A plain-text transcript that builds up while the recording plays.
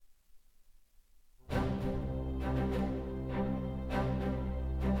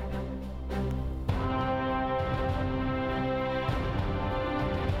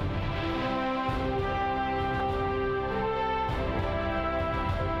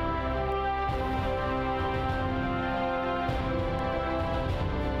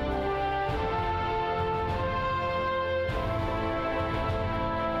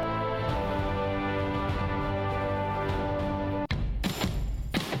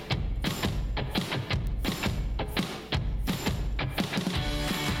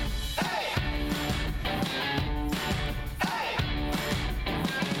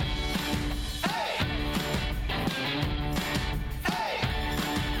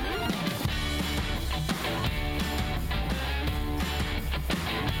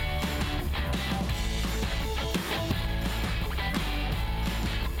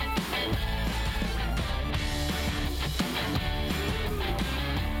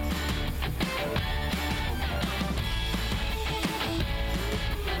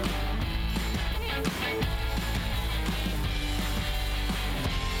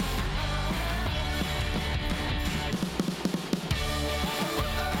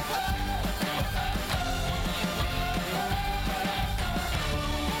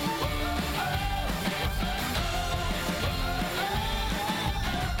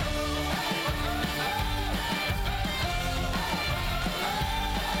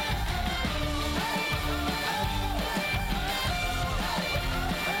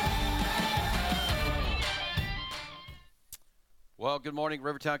good morning,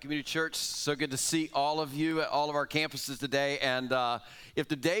 Rivertown Community Church. So good to see all of you at all of our campuses today. And if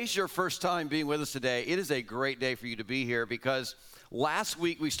today's your first time being with us today, it is a great day for you to be here because last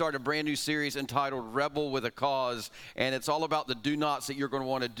week we started a brand new series entitled Rebel with a Cause, and it's all about the do nots that you're going to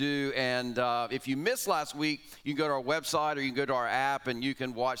want to do. And if you missed last week, you can go to our website or you can go to our app and you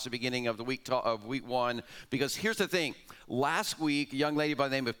can watch the beginning of the week one. Because here's the thing. Last week, a young lady by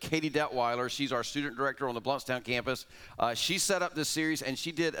the name of Katie Detweiler, she's our student director on the Blountstown campus, she set up this series and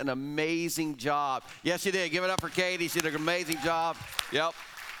she did an amazing job. Yes, she did. Give it up for Katie. She did an amazing job. Yep.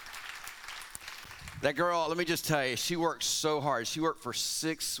 That girl, let me just tell you, she worked so hard. She worked for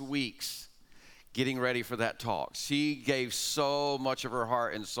 6 weeks getting ready for that talk. She gave so much of her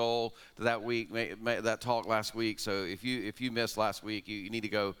heart and soul to that week, that talk last week. So if you missed last week, you need to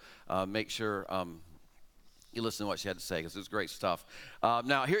go make sure you listen to what she had to say because it was great stuff.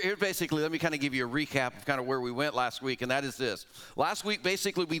 Now, here basically, let me kind of give you a recap of kind of where we went last week, and that is this. Last week,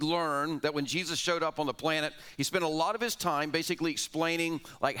 basically, we learned that when Jesus showed up on the planet, he spent a lot of his time basically explaining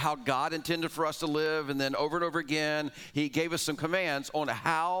like how God intended for us to live, and then over and over again, he gave us some commands on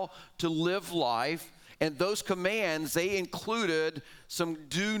how to live life, and those commands, they included some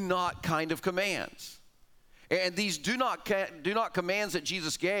do not kind of commands. And these do not commands that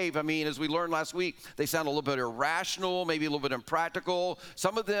Jesus gave, I mean, as we learned last week, they sound a little bit irrational, maybe a little bit impractical.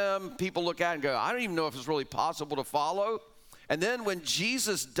 Some of them people look at and go, I don't even know if it's really possible to follow. And then when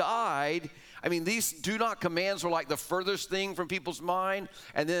Jesus died, I mean, these do not commands were like the furthest thing from people's mind.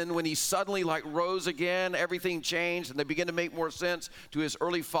 And then when he suddenly like rose again, everything changed and they began to make more sense to his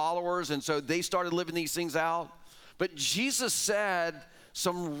early followers. And so they started living these things out. But Jesus said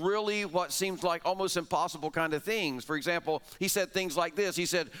some really what seems like almost impossible kind of things. For example, he said things like this. He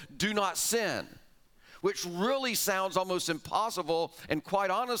said, do not sin, which really sounds almost impossible. And quite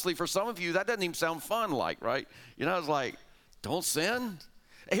honestly, for some of you, that doesn't even sound fun like, right? You know, it's like, don't sin.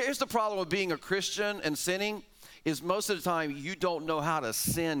 Here's the problem with being a Christian and sinning is most of the time you don't know how to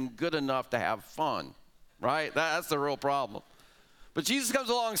sin good enough to have fun, right? That's the real problem. But Jesus comes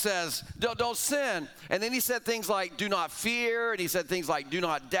along and says, don't sin. And then he said things like, do not fear. And he said things like, do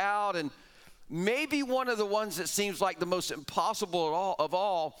not doubt. And maybe one of the ones that seems like the most impossible of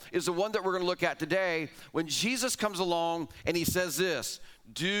all is the one that we're going to look at today when Jesus comes along and he says this,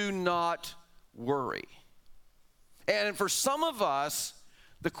 do not worry. And for some of us,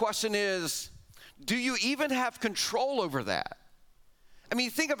 the question is, do you even have control over that? I mean,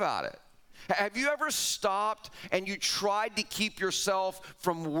 think about it. Have you ever stopped and you tried to keep yourself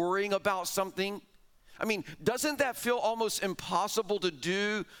from worrying about something? I mean, doesn't that feel almost impossible to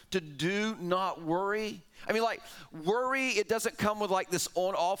do not worry? I mean, like, worry, it doesn't come with like this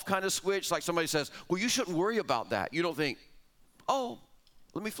on-off kind of switch. Like somebody says, well, you shouldn't worry about that. You don't think, oh,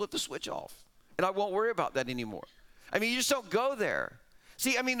 let me flip the switch off and I won't worry about that anymore. I mean, you just don't go there.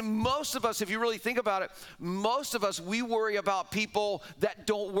 See, I mean, most of us, if you really think about it, most of us, we worry about people that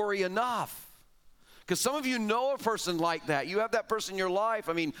don't worry enough. Because some of you know a person like that. You have that person in your life.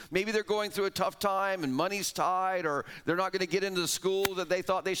 I mean, maybe they're going through a tough time and money's tight, or they're not going to get into the school that they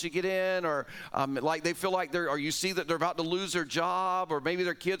thought they should get in, or like they feel like or you see that they're about to lose their job, or maybe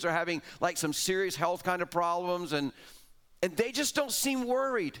their kids are having like some serious health kind of problems, and they just don't seem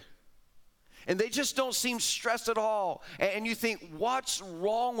worried. And they just don't seem stressed at all. And you think, what's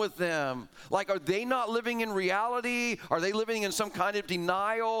wrong with them? Like, are they not living in reality? Are they living in some kind of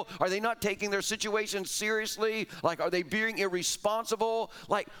denial? Are they not taking their situation seriously? Like, are they being irresponsible?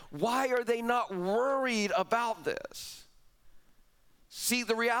 Like, why are they not worried about this? See,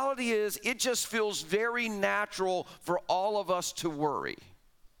 the reality is, it just feels very natural for all of us to worry.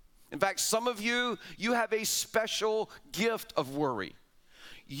 In fact, some of you have a special gift of worry.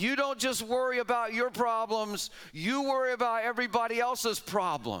 You don't just worry about your problems, you worry about everybody else's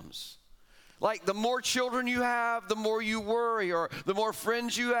problems. Like the more children you have, the more you worry, or the more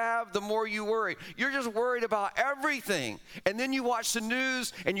friends you have, the more you worry. You're just worried about everything. And then you watch the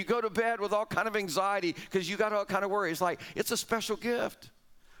news and you go to bed with all kind of anxiety because you got all kind of worry. It's like, it's a special gift,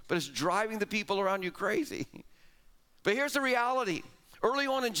 but it's driving the people around you crazy. But here's the reality. Early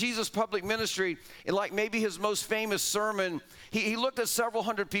on in Jesus' public ministry, in like maybe his most famous sermon, he looked at several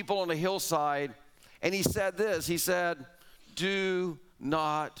hundred people on a hillside, and he said this. He said, do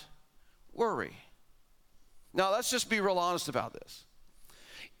not worry. Now, let's just be real honest about this.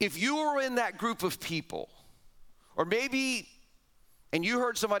 If you were in that group of people, or maybe, and you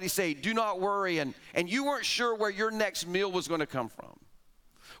heard somebody say, do not worry, and you weren't sure where your next meal was going to come from,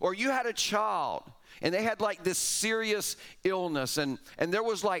 or you had a child, and they had like this serious illness, and there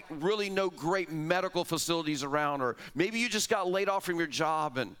was like really no great medical facilities around, or maybe you just got laid off from your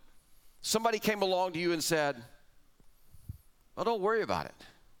job and somebody came along to you and said, Oh, don't worry about it.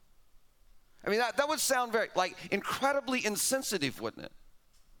 I mean, that would sound very, like, incredibly insensitive, wouldn't it?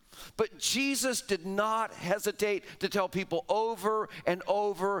 But Jesus did not hesitate to tell people over and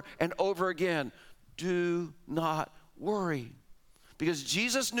over and over again, do not worry. Because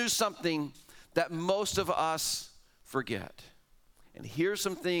Jesus knew something that most of us forget. And here's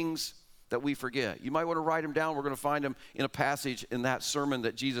some things that we forget. You might want to write them down. We're going to find them in a passage in that sermon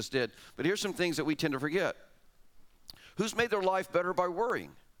that Jesus did. But here's some things that we tend to forget. Who's made their life better by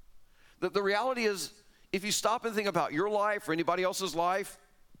worrying? The reality is, if you stop and think about your life or anybody else's life,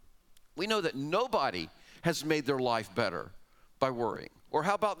 we know that nobody has made their life better by worrying. Or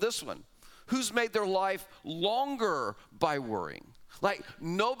how about this one? Who's made their life longer by worrying? Like,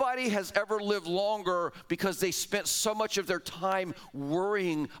 nobody has ever lived longer because they spent so much of their time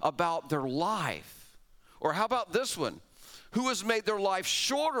worrying about their life. Or how about this one? Who has made their life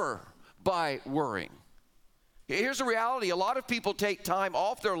shorter by worrying? Here's the reality. A lot of people take time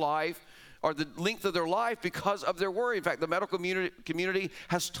off their life or the length of their life because of their worry. In fact, the medical community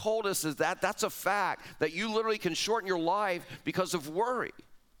has told us that's a fact, that you literally can shorten your life because of worry.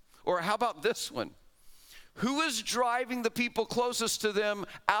 Or how about this one? Who is driving the people closest to them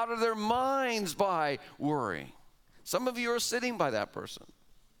out of their minds by worrying? Some of you are sitting by that person.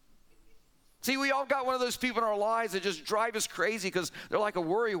 See, we all got one of those people in our lives that just drive us crazy because they're like a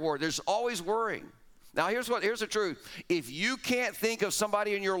worry ward. There's always worrying. Now, here's the truth. If you can't think of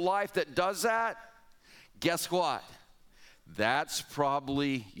somebody in your life that does that, guess what? That's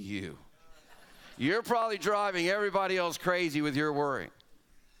probably you. You're probably driving everybody else crazy with your worrying.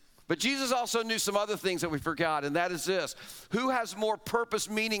 But Jesus also knew some other things that we forgot, and that is this. Who has more purpose,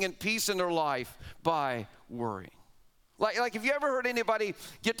 meaning, and peace in their life by worrying? Like, have you ever heard anybody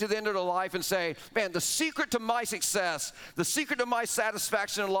get to the end of their life and say, man, the secret to my success, the secret to my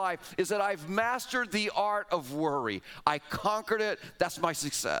satisfaction in life is that I've mastered the art of worry. I conquered it. That's my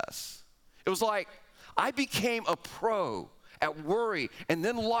success. It was like I became a pro at worry, and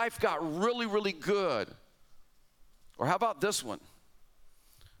then life got really, really good. Or how about this one?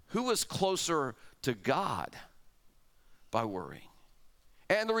 Who is closer to God by worrying?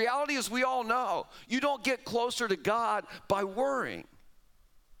 And the reality is, we all know you don't get closer to God by worrying.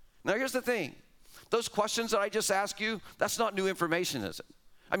 Now, here's the thing. Those questions that I just asked you, that's not new information, is it?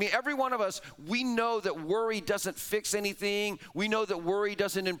 I mean, every one of us, we know that worry doesn't fix anything. We know that worry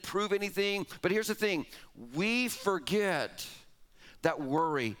doesn't improve anything. But here's the thing. We forget that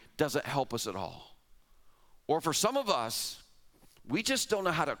worry doesn't help us at all. Or for some of us, we just don't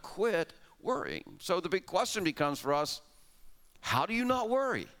know how to quit worrying. So the big question becomes for us, how do you not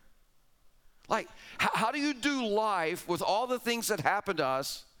worry? Like, how do you do life with all the things that happen to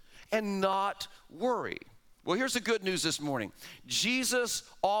us and not worry? Well, here's the good news this morning. Jesus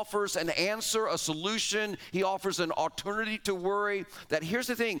offers an answer, a solution. He offers an alternative to worry. That here's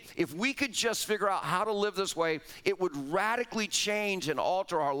the thing. If we could just figure out how to live this way, it would radically change and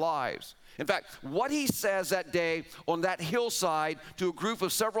alter our lives. In fact, what he says that day on that hillside to a group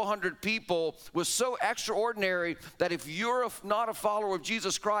of several hundred people was so extraordinary that if you're not a follower of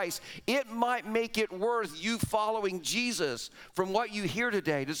Jesus Christ, it might make it worth you following Jesus from what you hear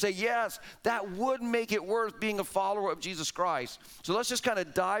today. To say, yes, that would make it worth being a follower of Jesus Christ. So let's just kind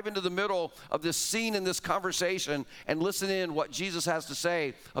of dive into the middle of this scene in this conversation and listen in what Jesus has to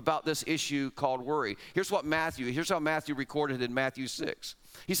say about this issue called worry. Here's how Matthew recorded in Matthew 6.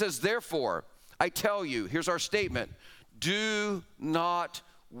 He says, therefore, I tell you, here's our statement, do not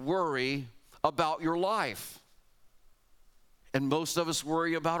worry about your life. And most of us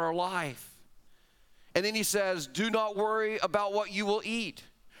worry about our life. And then he says, do not worry about what you will eat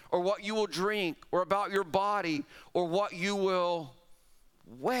or what you will drink or about your body or what you will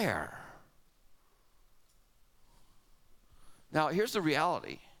wear. Now, here's the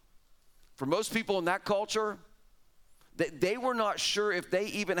reality. For most people in that culture, they were not sure if they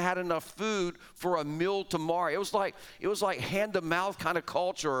even had enough food for a meal tomorrow. It was like hand-to-mouth kind of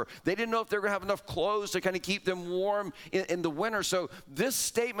culture. They didn't know if they were going to have enough clothes to kind of keep them warm in the winter. So this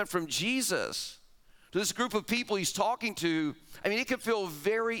statement from Jesus to this group of people he's talking to, I mean, it can feel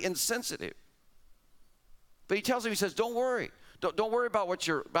very insensitive. But he tells them, he says, don't worry. Don't worry about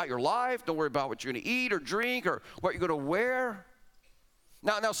about your life. Don't worry about what you're going to eat or drink or what you're going to wear.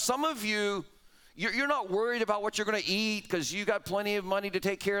 Now, some of you, you're not worried about what you're going to eat because you got plenty of money to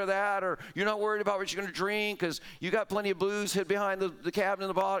take care of that, or you're not worried about what you're going to drink because you got plenty of booze hid behind the cabinet in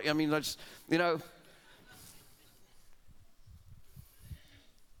the bottom. I mean, that's,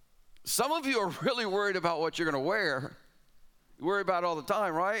 Some of you are really worried about what you're going to wear. You worry about it all the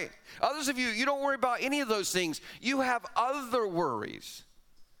time, right? Others of you don't worry about any of those things. You have other worries.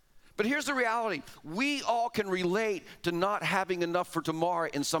 But here's the reality. We all can relate to not having enough for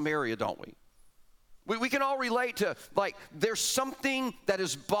tomorrow in some area, don't we? We can all relate to, like, there's something that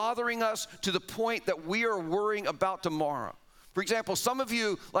is bothering us to the point that we are worrying about tomorrow. For example, some of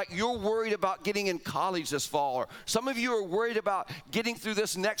you, like, you're worried about getting in college this fall, or some of you are worried about getting through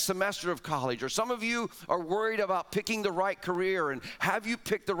this next semester of college, or some of you are worried about picking the right career, and have you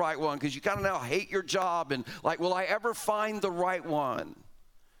picked the right one? Because you kind of now hate your job, and like, will I ever find the right one?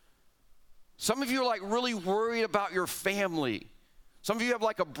 Some of you are like really worried about your family. Some of you have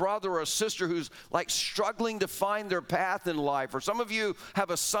like a brother or a sister who's like struggling to find their path in life. Or some of you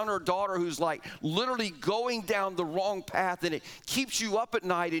have a son or daughter who's like literally going down the wrong path, and it keeps you up at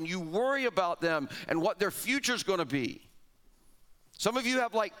night and you worry about them and what their future's going to be. Some of you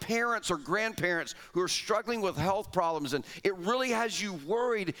have like parents or grandparents who are struggling with health problems, and it really has you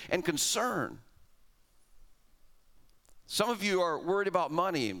worried and concerned. Some of you are worried about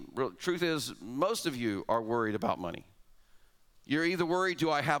money. Truth is, most of you are worried about money. You're either worried,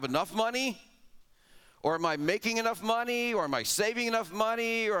 do I have enough money? Or am I making enough money? Or am I saving enough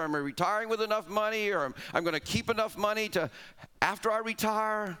money? Or am I retiring with enough money? Or I'm going to keep enough money to after I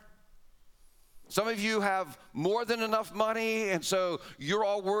retire? Some of you have more than enough money, and so you're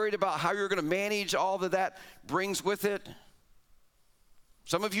all worried about how you're going to manage all that brings with it.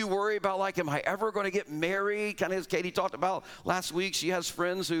 Some of you worry about, like, am I ever going to get married? Kind of as Katie talked about last week, she has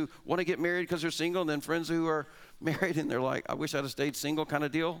friends who want to get married because they're single, and then friends who are married and they're like, I wish I'd have stayed single kind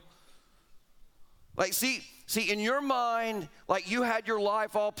of deal. Like, see, in your mind, like, you had your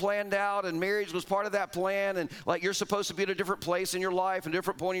life all planned out, and marriage was part of that plan, and like, you're supposed to be at a different place in your life, a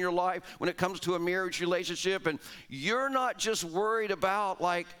different point in your life when it comes to a marriage relationship, and you're not just worried about,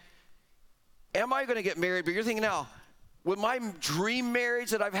 like, am I going to get married? But you're thinking now, will my dream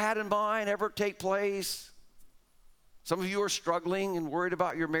marriage that I've had in mind ever take place? Some of you are struggling and worried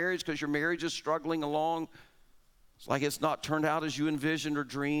about your marriage because your marriage is struggling along. It's like it's not turned out as you envisioned or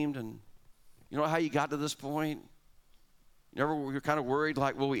dreamed. And you know how you got to this point? You're kind of worried,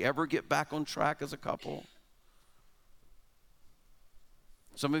 like, will we ever get back on track as a couple?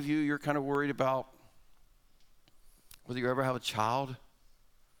 Some of you, you're kind of worried about whether you ever have a child.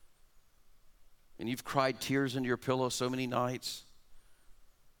 And you've cried tears into your pillow so many nights,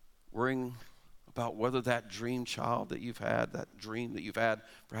 worrying about whether that dream child that you've had, that dream that you've had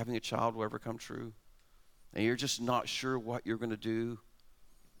for having a child will ever come true. And you're just not sure what you're going to do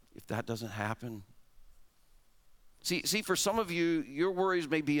if that doesn't happen. See, for some of you, your worries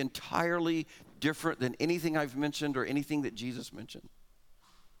may be entirely different than anything I've mentioned or anything that Jesus mentioned.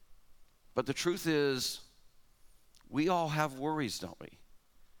 But the truth is, we all have worries, don't we?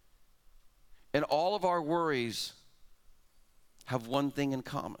 And all of our worries have one thing in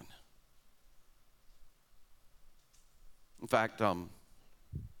common. In fact,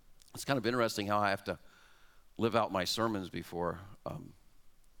 it's kind of interesting how I have to live out my sermons before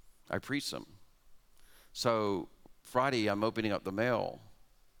I preach them. So Friday, I'm opening up the mail,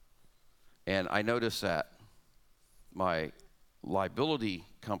 and I noticed that my liability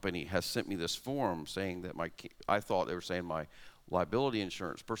company has sent me this form saying that I thought they were saying my liability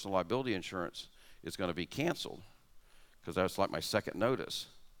insurance, personal liability insurance, is going to be canceled because that's like my second notice.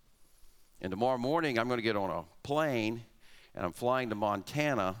 And tomorrow morning, I'm going to get on a plane, and I'm flying to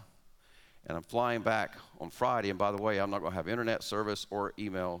Montana, and I'm flying back on Friday. And by the way, I'm not going to have internet service or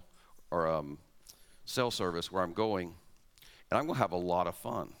email or cell service where I'm going, and I'm going to have a lot of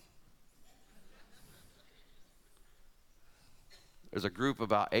fun. There's a group,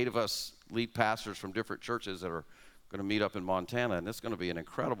 about 8 of us lead pastors from different churches that are going to meet up in Montana, and it's going to be an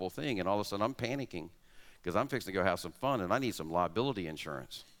incredible thing. And all of a sudden, I'm panicking because I'm fixing to go have some fun, and I need some liability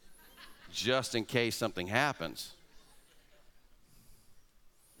insurance just in case something happens.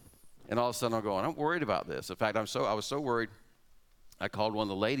 And all of a sudden, I'm going, I'm worried about this. In fact, I was so worried, I called one of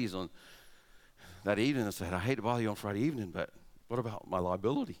the ladies on that evening and said, I hate to bother you on Friday evening, but what about my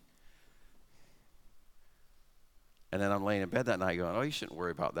liability? And then I'm laying in bed that night going, oh, you shouldn't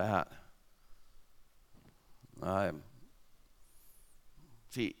worry about that.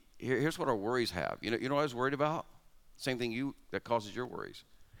 See, here's what our worries have. You know what I was worried about? Same thing that causes your worries.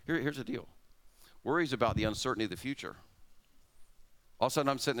 Here's the deal. Worries about the uncertainty of the future. All of a sudden,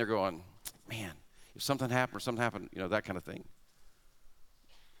 I'm sitting there going, man, if something happened, that kind of thing.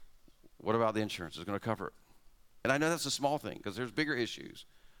 What about the insurance? Is it going to cover it? And I know that's a small thing because there's bigger issues.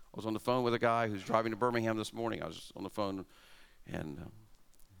 I was on the phone with a guy who's driving to Birmingham this morning. I was on the phone, and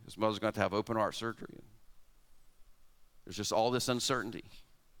his mother's going to have open heart surgery. There's just all this uncertainty.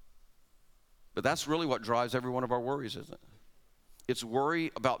 But that's really what drives every one of our worries, isn't it? It's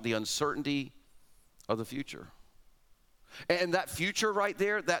worry about the uncertainty of the future. And that future right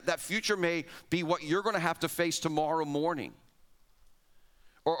there, that future may be what you're going to have to face tomorrow morning.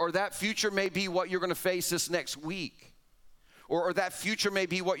 Or that future may be what you're going to face this next week. Or that future may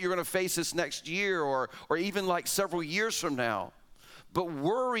be what you're going to face this next year or even like several years from now. But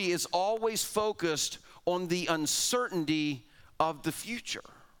worry is always focused on the uncertainty of the future.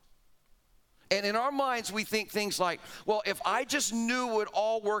 And in our minds, we think things like, well, if I just knew it would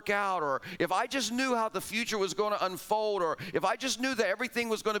all work out, or if I just knew how the future was going to unfold, or if I just knew that everything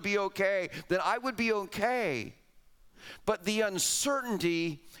was going to be okay, then I would be okay. But the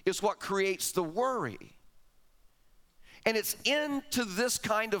uncertainty is what creates the worry. And it's into this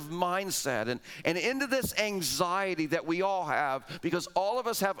kind of mindset and into this anxiety that we all have, because all of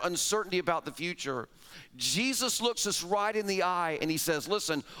us have uncertainty about the future. Jesus looks us right in the eye and he says,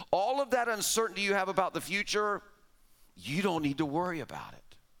 listen, all of that uncertainty you have about the future, you don't need to worry about it.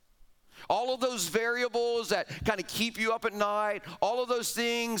 All of those variables that kind of keep you up at night, all of those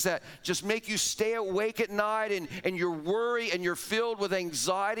things that just make you stay awake at night and you're worried and you're filled with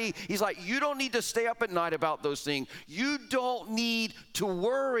anxiety. He's like, you don't need to stay up at night about those things. You don't need to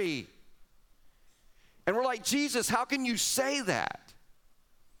worry. And we're like, Jesus, how can you say that?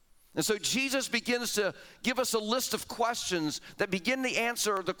 And so Jesus begins to give us a list of questions that begin to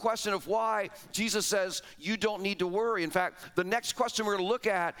answer the question of why Jesus says you don't need to worry. In fact, the next question we're going to look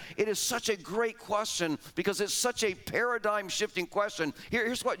at, it is such a great question because it's such a paradigm-shifting question.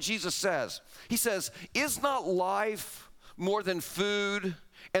 Here's what Jesus says. He says, is not life more than food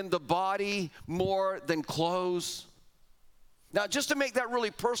and the body more than clothes? Now, just to make that really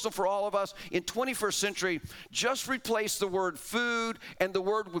personal for all of us, in 21st century, just replace the word food and the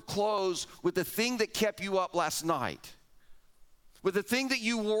word with clothes with the thing that kept you up last night, with the thing that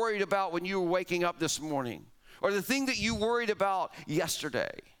you worried about when you were waking up this morning, or the thing that you worried about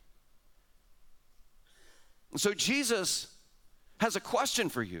yesterday. And so Jesus has a question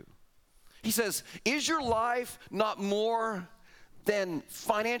for you. He says, is your life not more than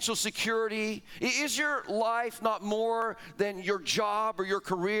financial security? Is your life not more than your job or your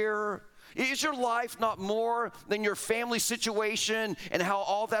career? Is your life not more than your family situation and how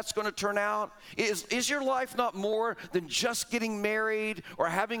all that's going to turn out? Is your life not more than just getting married or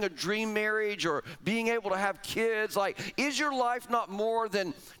having a dream marriage or being able to have kids? Like, is your life not more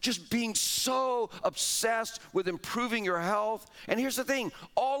than just being so obsessed with improving your health? And here's the thing,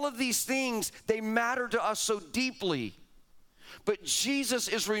 all of these things, they matter to us so deeply. But Jesus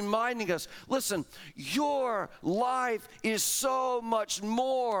is reminding us, listen, your life is so much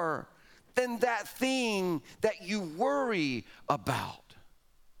more than that thing that you worry about.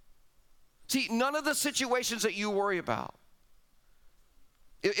 See, none of the situations that you worry about,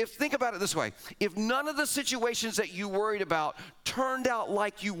 think about it this way, if none of the situations that you worried about turned out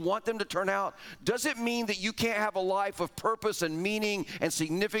like you want them to turn out, does it mean that you can't have a life of purpose and meaning and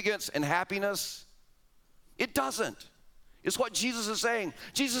significance and happiness? It doesn't. It's what Jesus is saying.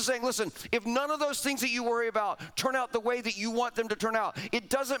 Jesus is saying, listen, if none of those things that you worry about turn out the way that you want them to turn out, it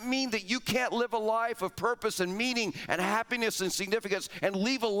doesn't mean that you can't live a life of purpose and meaning and happiness and significance and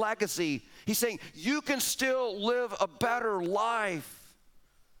leave a legacy. He's saying you can still live a better life.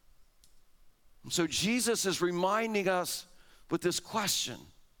 So Jesus is reminding us with this question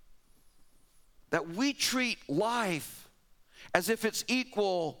that we treat life as if it's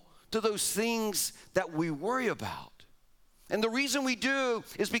equal to those things that we worry about. And the reason we do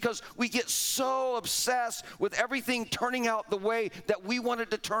is because we get so obsessed with everything turning out the way that we want it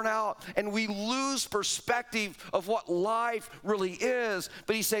to turn out, and we lose perspective of what life really is.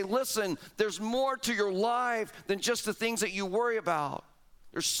 But he's saying, listen, there's more to your life than just the things that you worry about.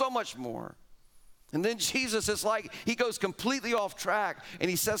 There's so much more. And then Jesus is like, he goes completely off track, and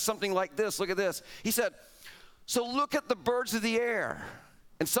he says something like this. Look at this. He said, so look at the birds of the air.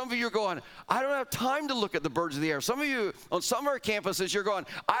 And some of you are going, I don't have time to look at the birds of the air. Some of you on some of our campuses, you're going,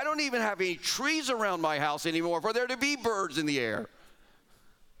 I don't even have any trees around my house anymore for there to be birds in the air.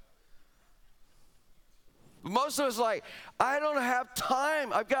 Most of us are like, I don't have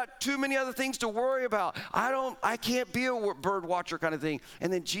time. I've got too many other things to worry about. I can't be a bird watcher kind of thing.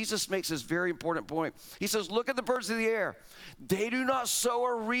 And then Jesus makes this very important point. He says, look at the birds of the air. They do not sow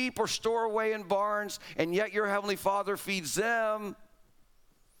or reap or store away in barns, and yet your heavenly Father feeds them.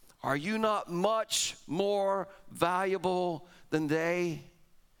 Are you not much more valuable than they?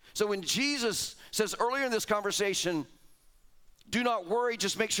 So when Jesus says earlier in this conversation, do not worry,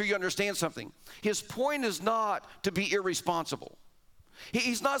 just make sure you understand something. His point is not to be irresponsible.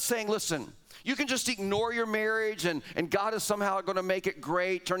 He's not saying, listen, you can just ignore your marriage and God is somehow going to make it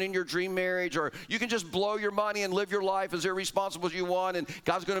great, turn in your dream marriage, or you can just blow your money and live your life as irresponsible as you want, and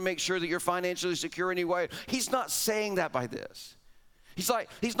God's going to make sure that you're financially secure anyway. He's not saying that by this.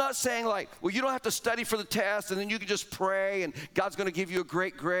 He's not saying like, well, you don't have to study for the test and then you can just pray and God's going to give you a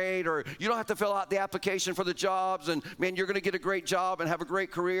great grade, or you don't have to fill out the application for the jobs and man, you're going to get a great job and have a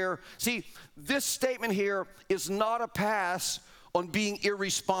great career. See, this statement here is not a pass on being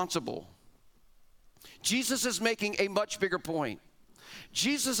irresponsible. Jesus is making a much bigger point.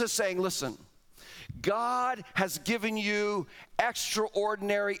 Jesus is saying, listen, God has given you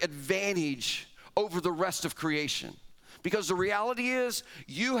extraordinary advantage over the rest of creation. Because the reality is,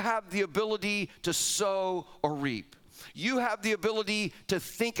 you have the ability to sow or reap. You have the ability to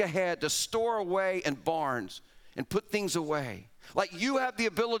think ahead, to store away in barns and put things away. Like you have the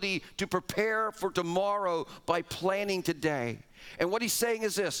ability to prepare for tomorrow by planning today. And what he's saying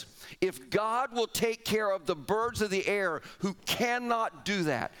is this: if God will take care of the birds of the air who cannot do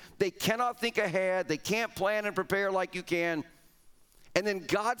that, they cannot think ahead, they can't plan and prepare like you can, and then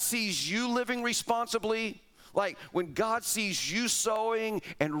God sees you living responsibly, like when God sees you sowing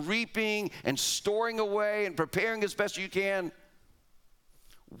and reaping and storing away and preparing as best you can,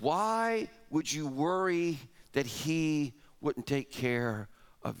 why would you worry that he wouldn't take care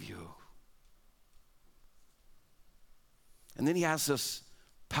of you? And then he asks this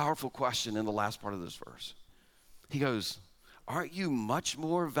powerful question in the last part of this verse. He goes, aren't you much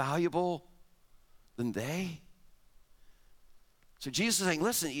more valuable than they? So Jesus is saying,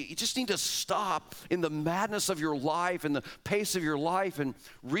 listen, you just need to stop in the madness of your life and the pace of your life and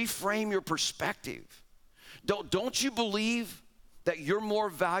reframe your perspective. Don't you believe that you're more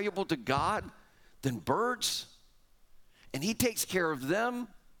valuable to God than birds? And he takes care of them.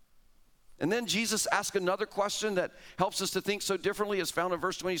 And then Jesus asks another question that helps us to think so differently, as found in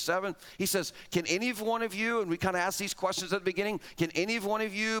verse 27. He says, can any one of you, and we kind of ask these questions at the beginning, can any one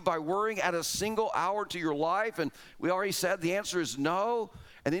of you, by worrying, add a single hour to your life? And we already said the answer is no.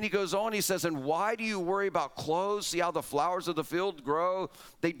 And then he goes on, he says, and why do you worry about clothes? See how the flowers of the field grow?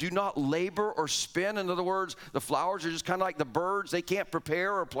 They do not labor or spin. In other words, the flowers are just kind of like the birds. They can't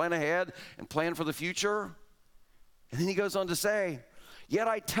prepare or plan ahead and plan for the future. And then he goes on to say, yet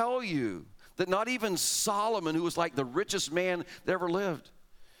I tell you that not even Solomon, who was like the richest man that ever lived,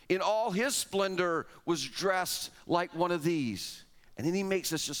 in all his splendor was dressed like one of these. And then he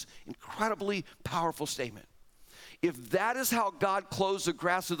makes this just incredibly powerful statement. If that is how God clothes the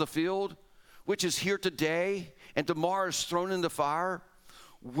grass of the field, which is here today and tomorrow is thrown in the fire,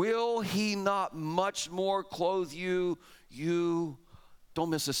 will he not much more clothe you, don't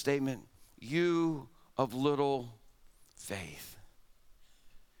miss a statement, you of little faith?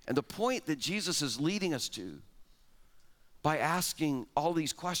 And the point that Jesus is leading us to by asking all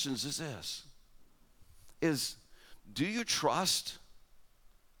these questions is this, is do you trust,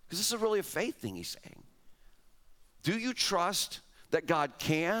 because this is really a faith thing he's saying, do you trust that God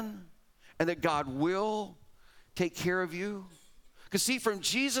can and that God will take care of you? Because see, from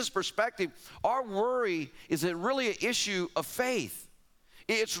Jesus' perspective, our worry is really an issue of faith.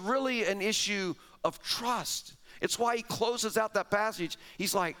 It's really an issue of trust. It's why he closes out that passage.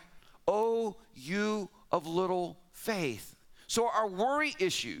 He's like, oh, you of little faith. So our worry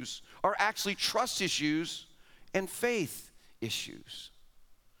issues are actually trust issues and faith issues.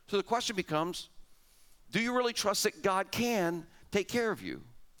 So the question becomes, do you really trust that God can take care of you?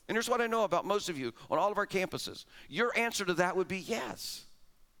 And here's what I know about most of you on all of our campuses. Your answer to that would be yes.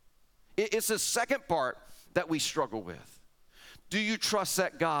 It's the second part that we struggle with. Do you trust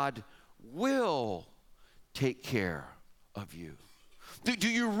that God will take care of you? Do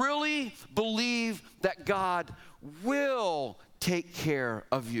you really believe that God will take care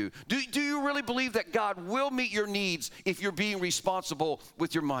of you? Do you really believe that God will meet your needs if you're being responsible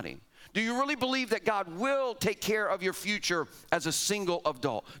with your money? Do you really believe that God will take care of your future as a single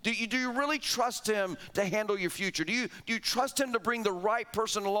adult? Do you really trust him to handle your future? Do you trust him to bring the right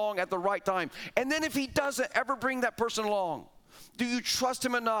person along at the right time? And then if he doesn't ever bring that person along, do you trust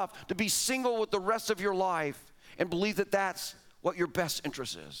him enough to be single with the rest of your life and believe that that's what your best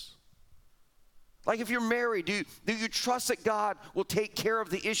interest is? Like if you're married, do you trust that God will take care of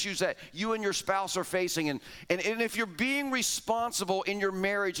the issues that you and your spouse are facing? And if you're being responsible in your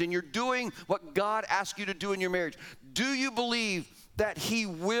marriage and you're doing what God asks you to do in your marriage, do you believe that he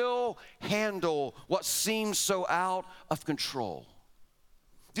will handle what seems so out of control?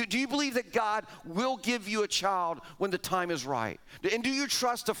 Do you believe that God will give you a child when the time is right? And do you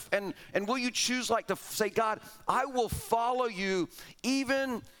trust and will you choose like to say, God, I will follow you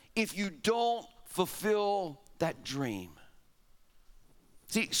even if you don't fulfill that dream?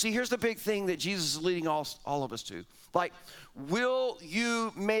 See, here's the big thing that Jesus is leading all of us to. Like, will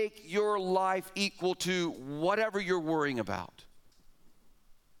you make your life equal to whatever you're worrying about?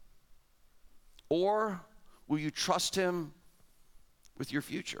 Or will you trust him with your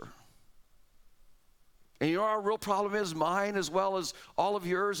future? And you know our real problem is, mine as well as all of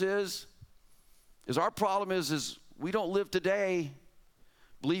yours is our problem is we don't live today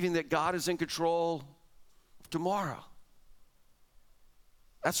believing that God is in control of tomorrow.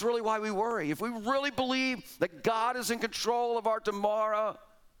 That's really why we worry. If we really believe that God is in control of our tomorrow,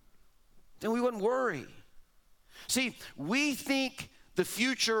 then we wouldn't worry. See, we think the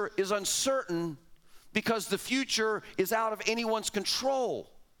future is uncertain because the future is out of anyone's control.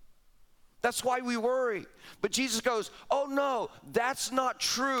 That's why we worry. But Jesus goes, oh no, that's not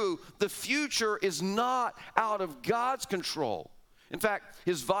true. The future is not out of God's control. In fact,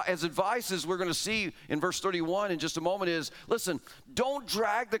 his advice, as we're going to see in verse 31 in just a moment, is, listen, don't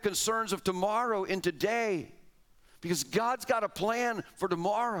drag the concerns of tomorrow into today, because God's got a plan for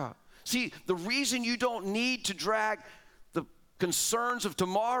tomorrow. See, the reason you don't need to drag the concerns of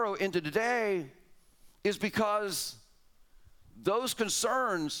tomorrow into today is because those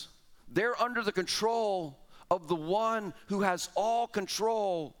concerns, they're under the control of the one who has all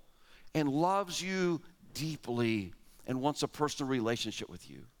control and loves you deeply and wants a personal relationship with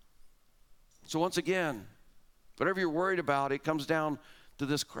you. So once again, whatever you're worried about, it comes down to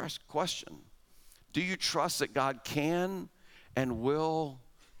this question. Do you trust that God can and will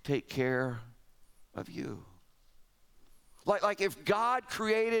take care of you? Like if God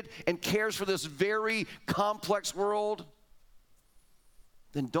created and cares for this very complex world,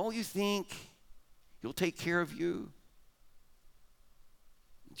 then don't you think he'll take care of you?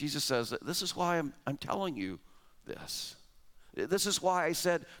 Jesus says, this is why I'm telling you this. This is why I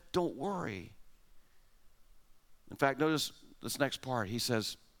said, don't worry. In fact, notice this next part. He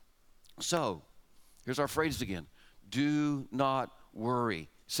says, so, here's our phrase again. Do not worry.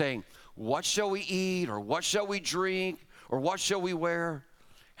 Saying, what shall we eat, or what shall we drink, or what shall we wear?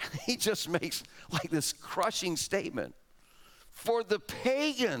 And he just makes like this crushing statement. For the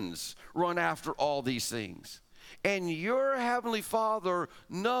pagans run after all these things, and your heavenly Father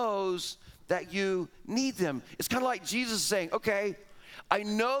knows that you need them. It's kind of like Jesus saying, okay, I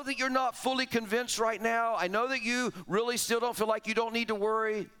know that you're not fully convinced right now. I know that you really still don't feel like you don't need to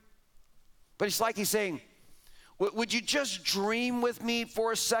worry. But it's like he's saying, would you just dream with me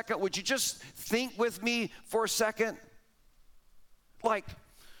for a second? Would you just think with me for a second? Like,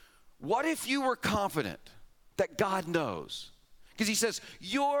 what if you were confident that God knows? Because he says,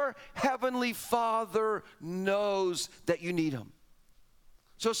 your heavenly Father knows that you need him.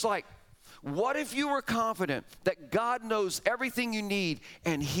 So it's like, what if you were confident that God knows everything you need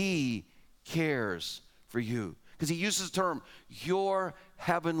and he cares for you? Because he uses the term, your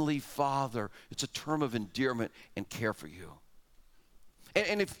heavenly Father. It's a term of endearment and care for you.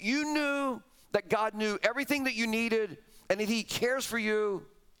 And if you knew that God knew everything that you needed and that he cares for you,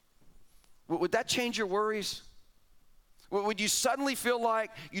 would that change your worries? Would you suddenly feel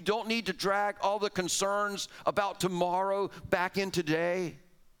like you don't need to drag all the concerns about tomorrow back in today?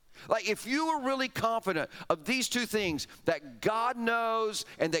 Like if you were really confident of these two things, that God knows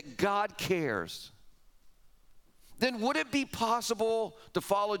and that God cares, then would it be possible to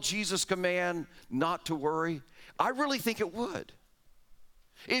follow Jesus' command not to worry? I really think it would.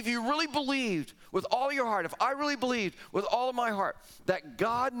 If you really believed with all your heart, if I really believed with all of my heart that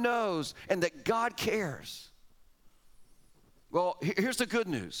God knows and that God cares, well, here's the good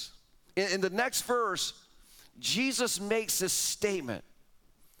news. In the next verse, Jesus makes this statement.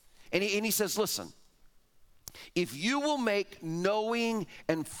 And he says, listen, if you will make knowing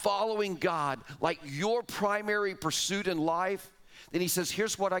and following God like your primary pursuit in life, then he says,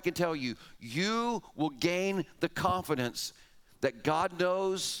 here's what I can tell you. You will gain the confidence that God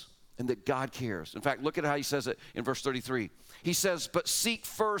knows and that God cares. In fact, look at how he says it in verse 33. He says, but seek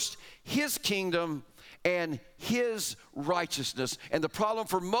first his kingdom and his righteousness. And the problem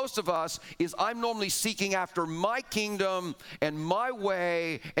for most of us is I'm normally seeking after my kingdom and my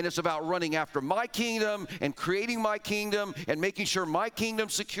way, and it's about running after my kingdom and creating my kingdom and making sure my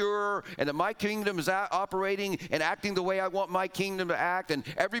kingdom's secure and that my kingdom is operating and acting the way I want my kingdom to act, and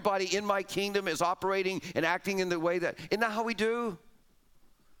everybody in my kingdom is operating and acting in the way that, isn't that how we do?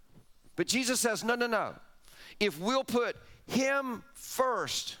 But Jesus says, no. If we'll put him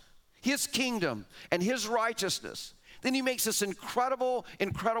first, his kingdom and his righteousness, then he makes this incredible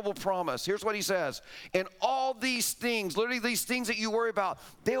promise. Here's what he says. And all these things, literally these things that you worry about,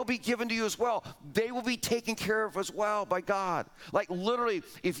 they'll be given to you as well. They will be taken care of as well by God. Like literally,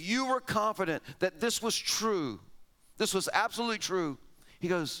 if you were confident that this was true, this was absolutely true, He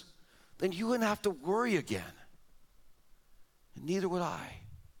goes, then you wouldn't have to worry again. And neither would I.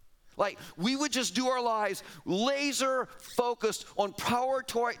 Like, we would just do our lives laser focused on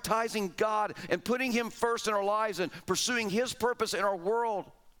prioritizing God and putting him first in our lives and pursuing his purpose in our world.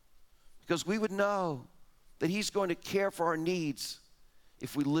 Because we would know that he's going to care for our needs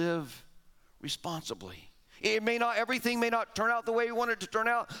if we live responsibly. Everything may not turn out the way we want it to turn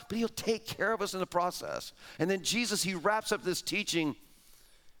out, but he'll take care of us in the process. And then Jesus, he wraps up this teaching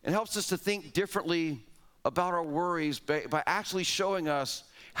and helps us to think differently about our worries by actually showing us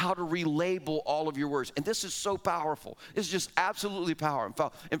how to relabel all of your worries. And this is so powerful. This is just absolutely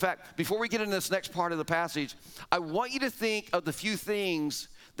powerful. In fact, before we get into this next part of the passage, I want you to think of the few things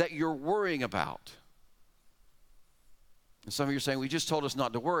that you're worrying about. And some of you are saying, we just told us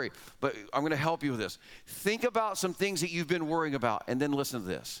not to worry, but I'm going to help you with this. Think about some things that you've been worrying about, and then listen to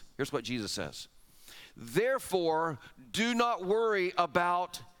this. Here's what Jesus says. Therefore, do not worry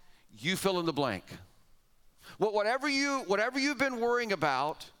about, you fill in the blank. Whatever you've been worrying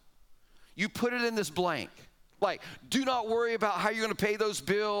about, you put it in this blank. Like, do not worry about how you're going to pay those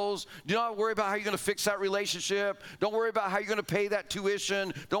bills. Do not worry about how you're going to fix that relationship. Don't worry about how you're going to pay that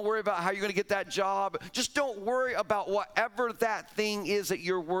tuition. Don't worry about how you're going to get that job. Just don't worry about whatever that thing is that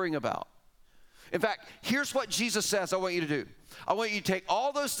you're worrying about. In fact, here's what Jesus says I want you to do. I want you to take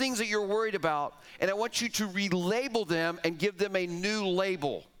all those things that you're worried about, and I want you to relabel them and give them a new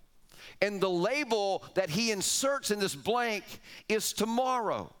label. And the label that he inserts in this blank is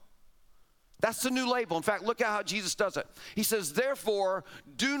tomorrow. That's the new label. In fact, look at how Jesus does it. He says, therefore,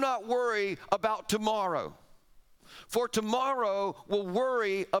 do not worry about tomorrow, for tomorrow will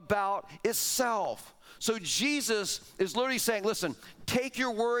worry about itself. So Jesus is literally saying, listen, take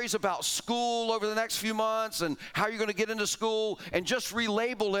your worries about school over the next few months and how you're going to get into school and just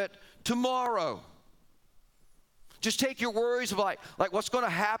relabel it tomorrow. Just take your worries of like what's going to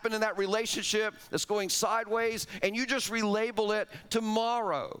happen in that relationship that's going sideways, and you just relabel it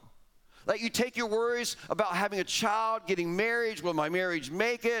tomorrow. Like, you take your worries about having a child, getting married, will my marriage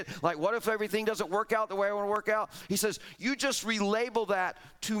make it? Like, what if everything doesn't work out the way I want to work out? He says, you just relabel that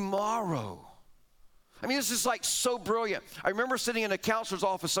tomorrow. I mean, this is like so brilliant. I remember sitting in a counselor's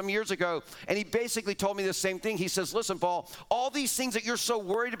office some years ago, and he basically told me the same thing. He says, listen, Paul, all these things that you're so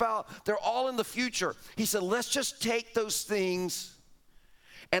worried about, they're all in the future. He said, let's just take those things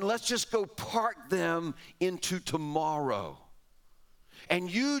and let's just go park them into tomorrow. And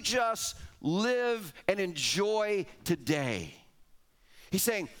you just live and enjoy today. He's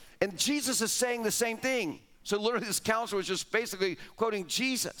saying, and Jesus is saying the same thing. So literally this counselor was just basically quoting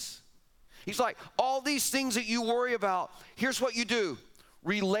Jesus. He's like, all these things that you worry about, here's what you do.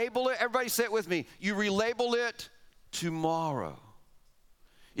 Relabel it. Everybody say it with me. You relabel it tomorrow.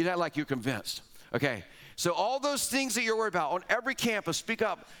 You're not like you're convinced. Okay. So all those things that you're worried about on every campus, speak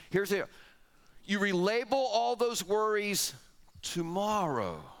up. Here's it. You relabel all those worries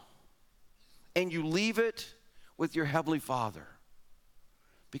tomorrow. And you leave it with your Heavenly Father.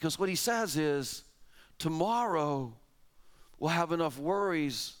 Because what he says is, tomorrow will have enough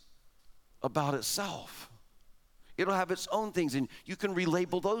worries about itself. It'll have its own things, and you can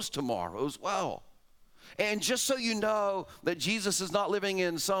relabel those tomorrow as well. And just so you know that Jesus is not living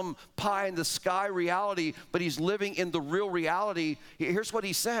in some pie in the sky reality, but he's living in the real reality, here's what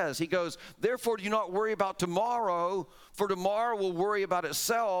he says. He goes, therefore do not worry about tomorrow, for tomorrow will worry about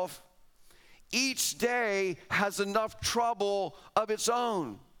itself. Each day has enough trouble of its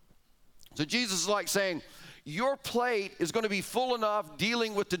own. So Jesus is like saying, your plate is going to be full enough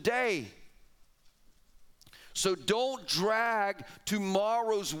dealing with today. So don't drag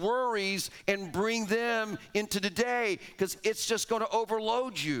tomorrow's worries and bring them into today, because it's just going to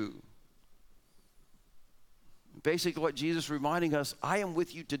overload you. Basically what Jesus is reminding us, I am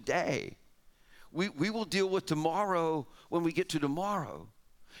with you today. We will deal with tomorrow when we get to tomorrow.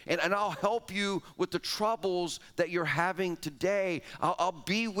 And I'll help you with the troubles that you're having today. I'll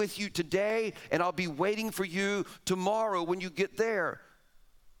be with you today, and I'll be waiting for you tomorrow when you get there.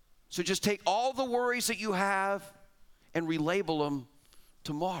 So just take all the worries that you have and relabel them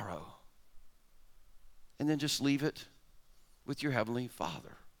tomorrow. And then just leave it with your Heavenly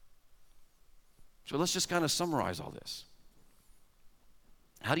Father. So let's just kind of summarize all this.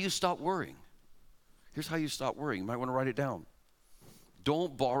 How do you stop worrying? Here's how you stop worrying. You might want to write it down.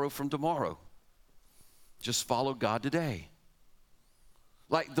 Don't borrow from tomorrow. Just follow God today.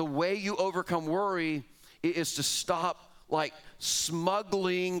 Like, the way you overcome worry is to stop like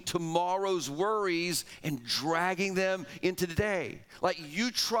smuggling tomorrow's worries and dragging them into today. Like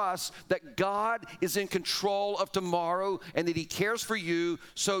you trust that God is in control of tomorrow and that he cares for you.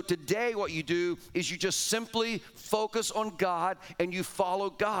 So today what you do is you just simply focus on God and you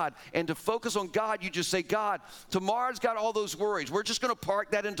follow God. And to focus on God, you just say, God, tomorrow's got all those worries. We're just going to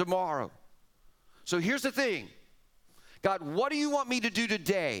park that in tomorrow. So here's the thing. God, what do you want me to do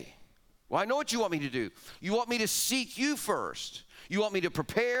today? Well, I know what you want me to do. You want me to seek you first. You want me to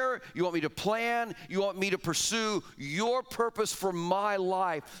prepare. You want me to plan. You want me to pursue your purpose for my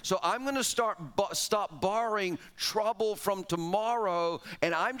life. So I'm going to stop borrowing trouble from tomorrow,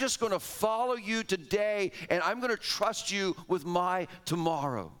 and I'm just going to follow you today, and I'm going to trust you with my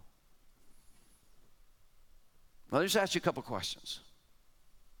tomorrow. Now, let me just ask you a couple questions.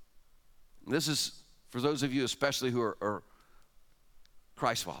 This is for those of you especially who are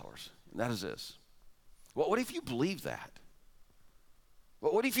Christ followers. And that is this. Well, what if you believe that?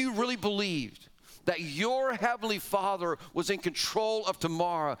 Well, what if you really believed that your Heavenly Father was in control of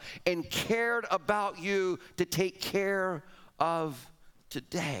tomorrow and cared about you to take care of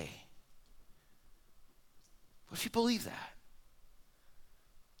today? What if you believe that?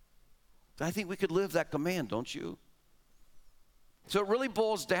 I think we could live that command, don't you? So it really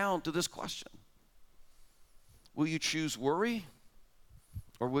boils down to this question. Will you choose worry?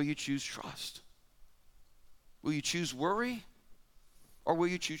 Or will you choose trust? Will you choose worry or will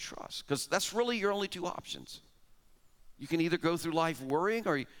you choose trust? Because that's really your only two options. You can either go through life worrying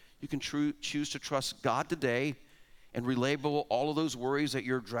or you can choose to trust God today and relabel all of those worries that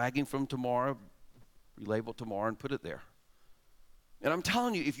you're dragging from tomorrow, relabel tomorrow and put it there. And I'm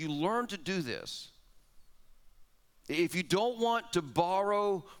telling you, if you learn to do this, if you don't want to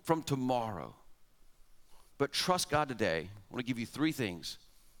borrow from tomorrow, but trust God today, I want to give you 3 things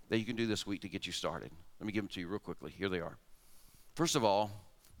that you can do this week to get you started. Let me give them to you real quickly. Here they are. First of all,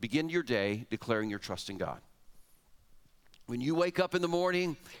 begin your day declaring your trust in God. When you wake up in the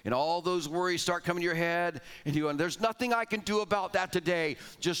morning and all those worries start coming to your head and you go, there's nothing I can do about that today,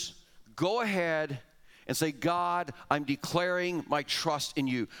 just go ahead and say, God, I'm declaring my trust in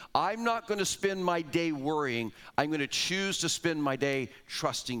you. I'm not going to spend my day worrying. I'm going to choose to spend my day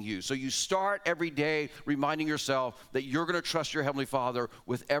trusting you. So you start every day reminding yourself that you're going to trust your Heavenly Father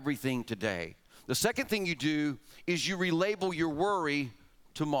with everything today. The second thing you do is you relabel your worry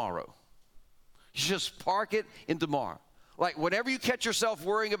tomorrow. You just park it in tomorrow. Like whenever you catch yourself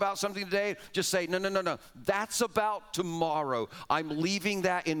worrying about something today, just say, no. That's about tomorrow. I'm leaving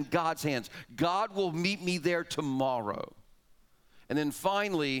that in God's hands. God will meet me there tomorrow. And then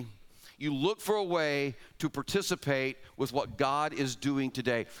finally, you look for a way to participate with what God is doing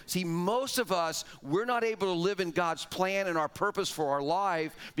today. See, most of us, we're not able to live in God's plan and our purpose for our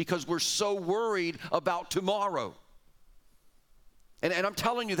life because we're so worried about tomorrow. And I'm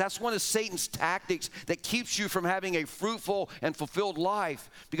telling you, that's one of Satan's tactics that keeps you from having a fruitful and fulfilled life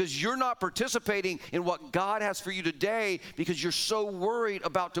because you're not participating in what God has for you today because you're so worried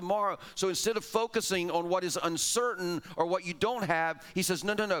about tomorrow. So instead of focusing on what is uncertain or what you don't have, he says,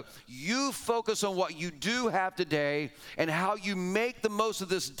 no. You focus on what you do have today, and how you make the most of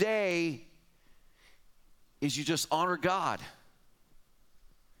this day is you just honor God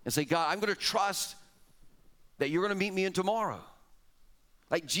and say, God, I'm going to trust that you're going to meet me in tomorrow.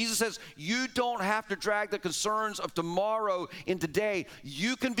 Like Jesus says, you don't have to drag the concerns of tomorrow in today.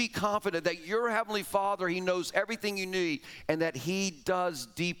 You can be confident that your Heavenly Father, he knows everything you need and that he does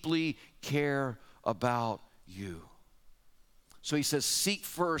deeply care about you. So he says, seek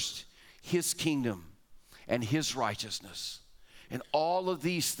first his kingdom and his righteousness, and all of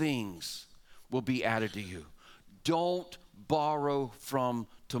these things will be added to you. Don't borrow from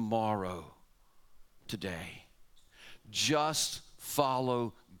tomorrow today. Just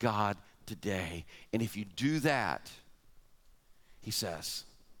follow God today. And if you do that, he says,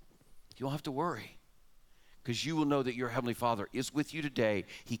 you won't have to worry because you will know that your Heavenly Father is with you today.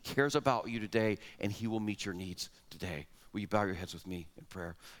 He cares about you today, and he will meet your needs today. Will you bow your heads with me in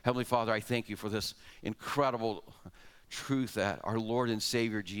prayer? Heavenly Father, I thank you for this incredible truth that our Lord and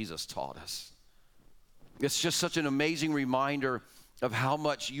Savior Jesus taught us. It's just such an amazing reminder of how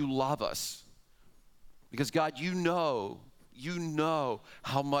much you love us. Because God, you know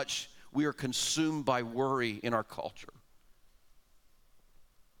how much we are consumed by worry in our culture.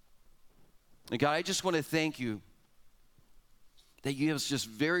 And God, I just want to thank you that you give us just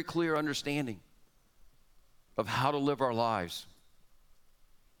very clear understanding of how to live our lives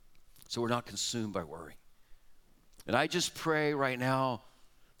so we're not consumed by worry. And I just pray right now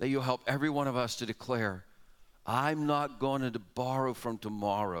that you'll help every one of us to declare, I'm not going to borrow from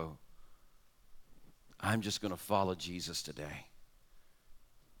tomorrow. I'm just going to follow Jesus today.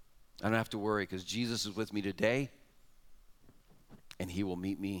 I don't have to worry because Jesus is with me today and he will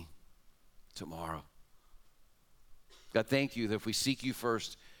meet me tomorrow. God, thank you that if we seek you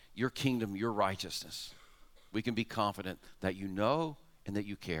first, your kingdom, your righteousness, we can be confident that you know and that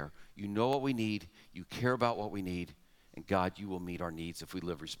you care. You know what we need. You care about what we need. And God, you will meet our needs if we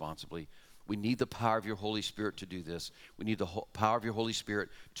live responsibly. We need the power of your Holy Spirit to do this. We need the power of your Holy Spirit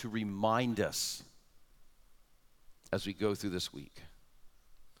to remind us as we go through this week.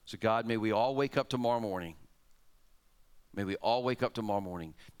 So God, may we all wake up tomorrow morning. May we all wake up tomorrow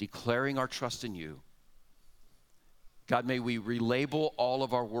morning declaring our trust in you. God, may we relabel all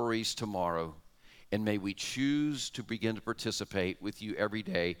of our worries tomorrow, and may we choose to begin to participate with you every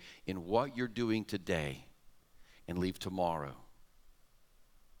day in what you're doing today and leave tomorrow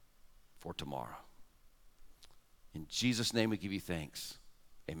for tomorrow. In Jesus' name we give you thanks.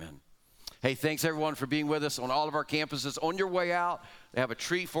 Amen. Hey, thanks everyone for being with us on all of our campuses. On your way out, they have a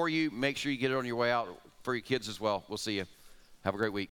treat for you. Make sure you get it on your way out for your kids as well. We'll see you. Have a great week.